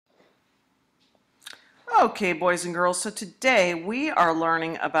Okay, boys and girls, so today we are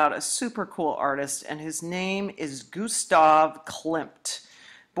learning about a super cool artist, and his name is Gustav Klimt.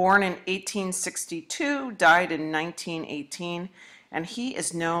 Born in 1862, died in 1918, and he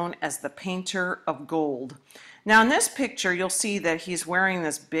is known as the painter of gold. Now in this picture, you'll see that he's wearing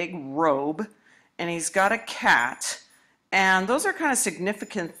this big robe, and he's got a cat, and those are kind of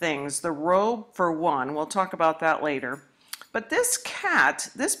significant things. The robe, for one, we'll talk about that later. But this cat,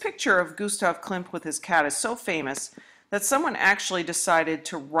 this picture of Gustav Klimt with his cat is so famous that someone actually decided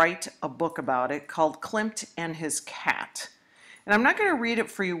to write a book about it called Klimt and His Cat. And I'm not going to read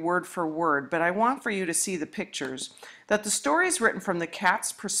it for you word for word, but I want for you to see the pictures, that the story is written from the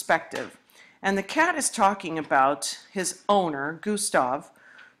cat's perspective. And the cat is talking about his owner, Gustav,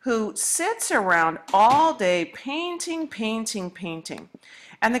 who sits around all day painting.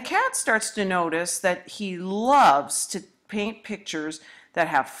 And the cat starts to notice that he loves to paint pictures that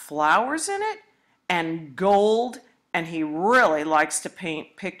have flowers in it and gold, and he really likes to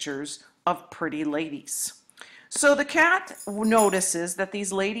paint pictures of pretty ladies. So the cat notices that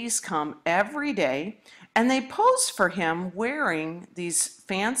these ladies come every day and they pose for him wearing these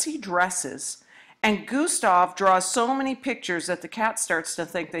fancy dresses, and Gustav draws so many pictures that the cat starts to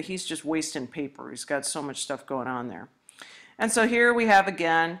think that he's just wasting paper. He's got so much stuff going on there. And so here we have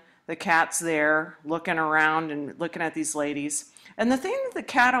again the cat's there looking around and looking at these ladies. And the thing that the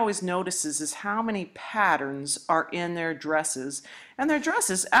cat always notices is how many patterns are in their dresses. And their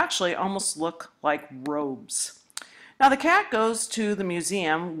dresses actually almost look like robes. Now the cat goes to the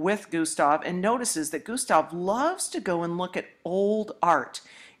museum with Gustav and notices that Gustav loves to go and look at old art.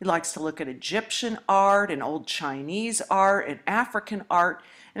 He likes to look at Egyptian art and old Chinese art and African art.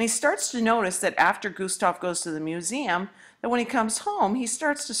 And he starts to notice that after Gustav goes to the museum, that when he comes home, he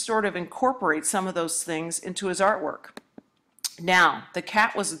starts to sort of incorporate some of those things into his artwork. Now, the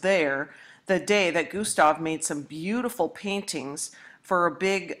cat was there the day that Gustav made some beautiful paintings for a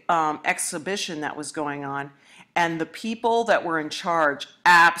big exhibition that was going on, and the people that were in charge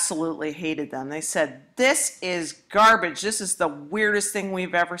absolutely hated them. They said, "This is garbage. This is the weirdest thing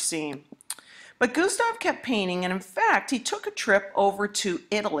we've ever seen." But Gustav kept painting, and in fact, he took a trip over to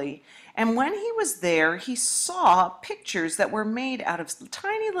Italy. And when he was there, he saw pictures that were made out of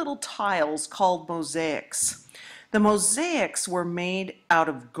tiny little tiles called mosaics. The mosaics were made out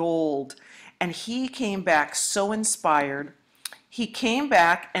of gold, and he came back so inspired. He came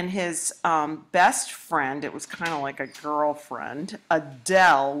back, and his best friend, it was kind of like a girlfriend,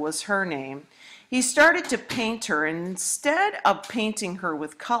 Adele was her name, he started to paint her, and instead of painting her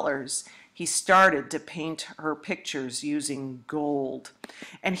with colors, he started to paint her pictures using gold.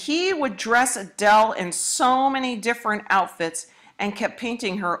 And he would dress Adele in so many different outfits and kept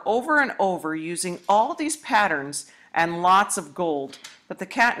painting her over and over using all these patterns and lots of gold. But the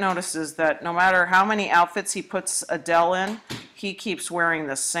cat notices that no matter how many outfits he puts Adele in, he keeps wearing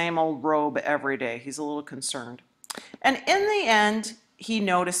the same old robe every day. He's a little concerned. And in the end, he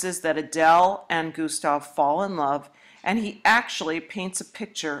notices that Adele and Gustav fall in love, and he actually paints a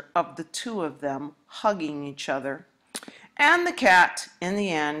picture of the two of them hugging each other. And the cat, in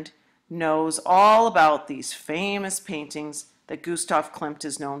the end, knows all about these famous paintings that Gustav Klimt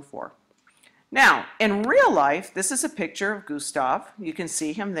is known for. Now, in real life, this is a picture of Gustav. You can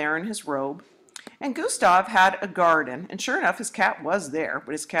see him there in his robe. And Gustav had a garden, and sure enough, his cat was there,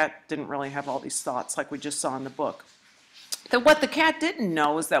 but his cat didn't really have all these thoughts like we just saw in the book. What the cat didn't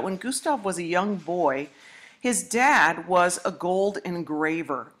know is that when Gustav was a young boy, his dad was a gold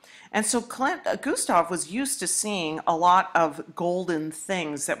engraver. And so Gustav was used to seeing a lot of golden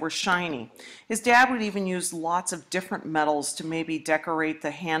things that were shiny. His dad would even use lots of different metals to maybe decorate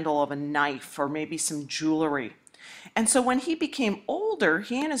the handle of a knife or maybe some jewelry. And so when he became older,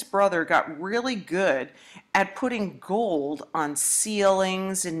 he and his brother got really good at putting gold on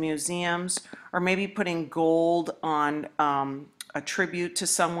ceilings in museums, or maybe putting gold on a tribute to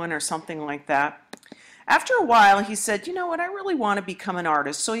someone or something like that. After a while, he said, "You know what, I really want to become an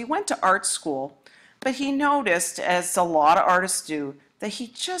artist." So he went to art school, but he noticed, as a lot of artists do, that he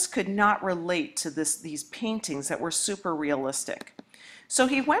just could not relate to these paintings that were super realistic. So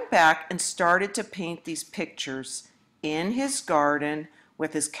he went back and started to paint these pictures in his garden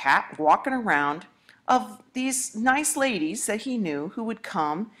with his cat walking around of these nice ladies that he knew who would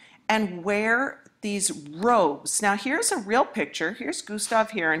come and wear these robes. Now here's a real picture. Here's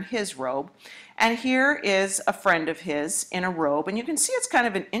Gustav here in his robe, and here is a friend of his in a robe, and you can see it's kind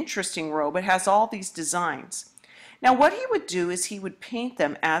of an interesting robe. It has all these designs. Now what he would do is he would paint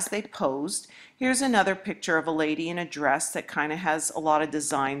them as they posed. Here's another picture of a lady in a dress that kind of has a lot of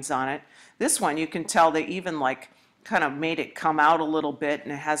designs on it. This one, you can tell they even like kind of made it come out a little bit,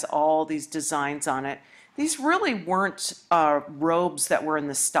 and it has all these designs on it. These really weren't robes that were in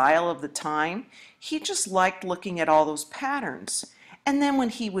the style of the time. He just liked looking at all those patterns. And then when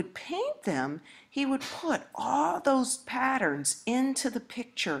he would paint them, he would put all those patterns into the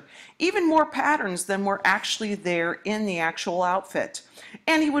picture, even more patterns than were actually there in the actual outfit.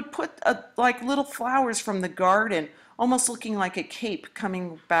 And he would put like little flowers from the garden, almost looking like a cape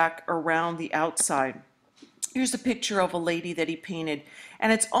coming back around the outside. Here's a picture of a lady that he painted,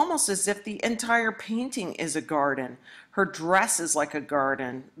 and it's almost as if the entire painting is a garden. Her dress is like a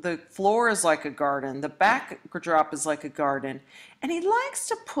garden, the floor is like a garden, the backdrop is like a garden, and he likes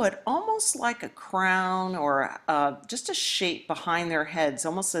to put almost like a crown or just a shape behind their heads,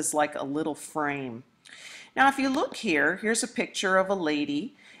 almost as like a little frame. Now if you look here, here's a picture of a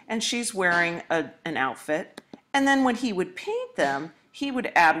lady, and she's wearing an outfit, and then when he would paint them, he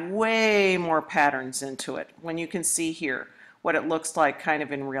would add way more patterns into it. When you can see here what it looks like kind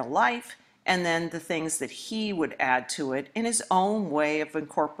of in real life, and then the things that he would add to it in his own way of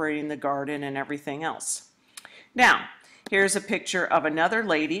incorporating the garden and everything else. Now, here's a picture of another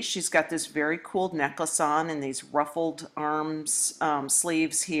lady. She's got this very cool necklace on and these ruffled arms,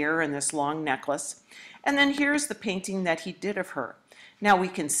 sleeves here, and this long necklace. And then here's the painting that he did of her. Now we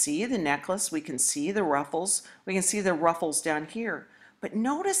can see the necklace, we can see the ruffles, we can see the ruffles down here. But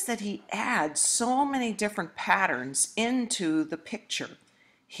notice that he adds so many different patterns into the picture.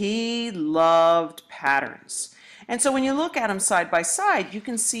 He loved patterns. And so when you look at them side by side, you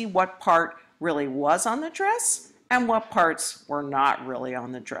can see what part really was on the dress and what parts were not really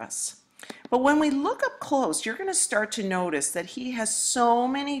on the dress. But when we look up close, you're going to start to notice that he has so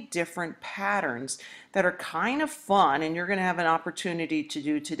many different patterns that are kind of fun, and you're going to have an opportunity to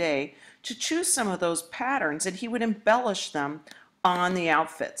do today to choose some of those patterns, and he would embellish them on the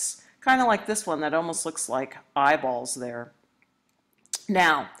outfits, kind of like this one that almost looks like eyeballs there.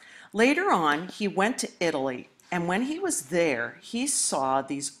 Now, later on, he went to Italy, and when he was there, he saw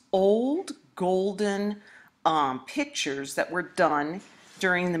these old golden pictures that were done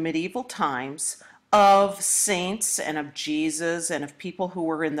during the medieval times of saints and of Jesus and of people who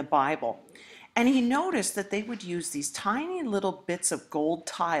were in the Bible. And he noticed that they would use these tiny little bits of gold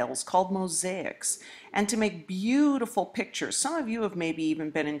tiles called mosaics and to make beautiful pictures. Some of you have maybe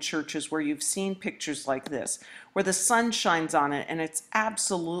even been in churches where you've seen pictures like this, where the sun shines on it and it's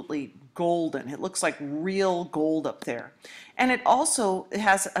absolutely golden. It looks like real gold up there. And it also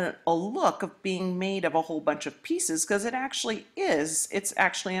has a look of being made of a whole bunch of pieces because it actually is. It's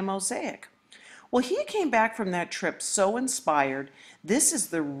actually a mosaic. Well, he came back from that trip so inspired. This is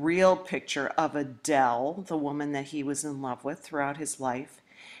the real picture of Adele, the woman that he was in love with throughout his life.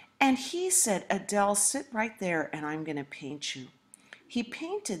 And he said, Adele, sit right there and I'm going to paint you. He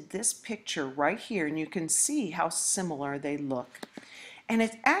painted this picture right here, and you can see how similar they look. And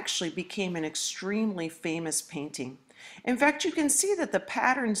it actually became an extremely famous painting. In fact, you can see that the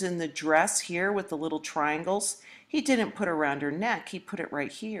patterns in the dress here with the little triangles, he didn't put around her neck, he put it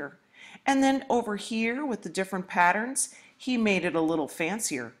right here. And then over here with the different patterns, he made it a little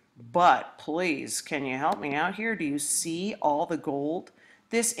fancier. But please, can you help me out here? Do you see all the gold?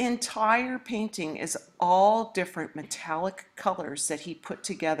 This entire painting is all different metallic colors that he put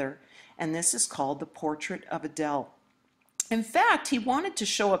together, and this is called the Portrait of Adele. In fact, he wanted to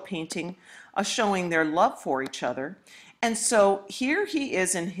show a painting showing their love for each other, and so here he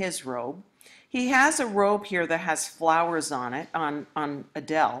is in his robe. He has a robe here that has flowers on it, on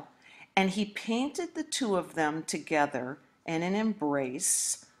Adele, and he painted the two of them together in an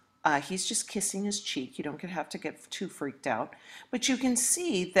embrace. He's just kissing his cheek. You don't have to get too freaked out. But you can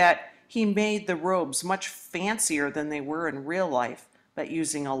see that he made the robes much fancier than they were in real life, but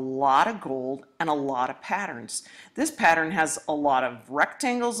using a lot of gold and a lot of patterns. This pattern has a lot of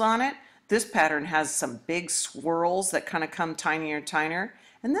rectangles on it. This pattern has some big swirls that kind of come tinier and tinier.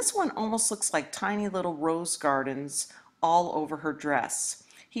 And this one almost looks like tiny little rose gardens all over her dress.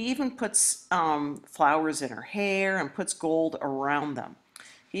 He even puts flowers in her hair and puts gold around them.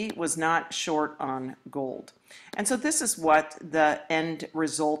 He was not short on gold. And so this is what the end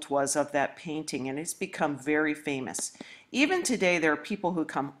result was of that painting, and it's become very famous. Even today, there are people who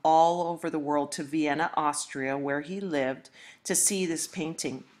come all over the world to Vienna, Austria, where he lived, to see this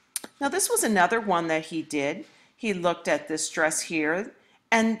painting. Now, this was another one that he did. He looked at this dress here,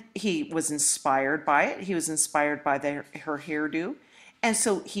 and he was inspired by it. He was inspired by her hairdo. And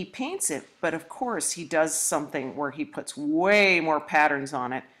so he paints it, but of course he does something where he puts way more patterns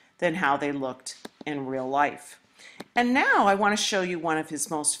on it than how they looked in real life. And now I want to show you one of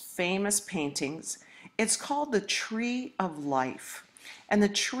his most famous paintings. It's called The Tree of Life. And the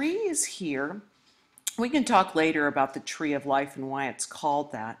tree is here, We can talk later about the tree of life and why it's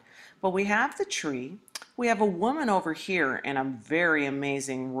called that. But we have the tree. We have a woman over here in a very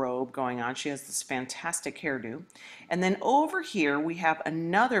amazing robe going on. She has this fantastic hairdo. And then over here we have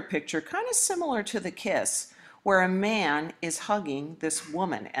another picture kind of similar to the kiss, where a man is hugging this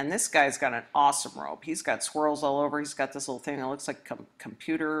woman. And this guy's got an awesome robe. He's got swirls all over. He's got this little thing that looks like a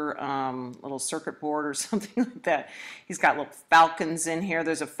computer, little circuit board or something like that. He's got little falcons in here.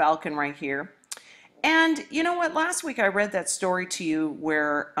 There's a falcon right here. And you know what? Last week I read that story to you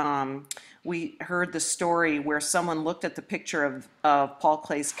where we heard the story where someone looked at the picture of Paul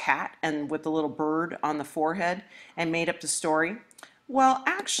Clay's cat and with the little bird on the forehead and made up the story. Well,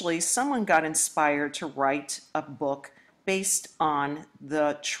 actually, someone got inspired to write a book based on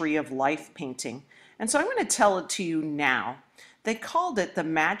the Tree of Life painting. And so I'm going to tell it to you now. They called it The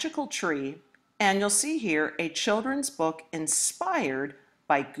Magical Tree, and you'll see here a children's book inspired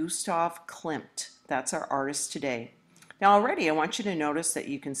by Gustav Klimt. That's our artist today. Now already I want you to notice that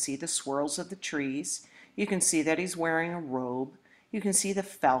you can see the swirls of the trees. You can see that he's wearing a robe. You can see the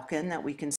falcon that we can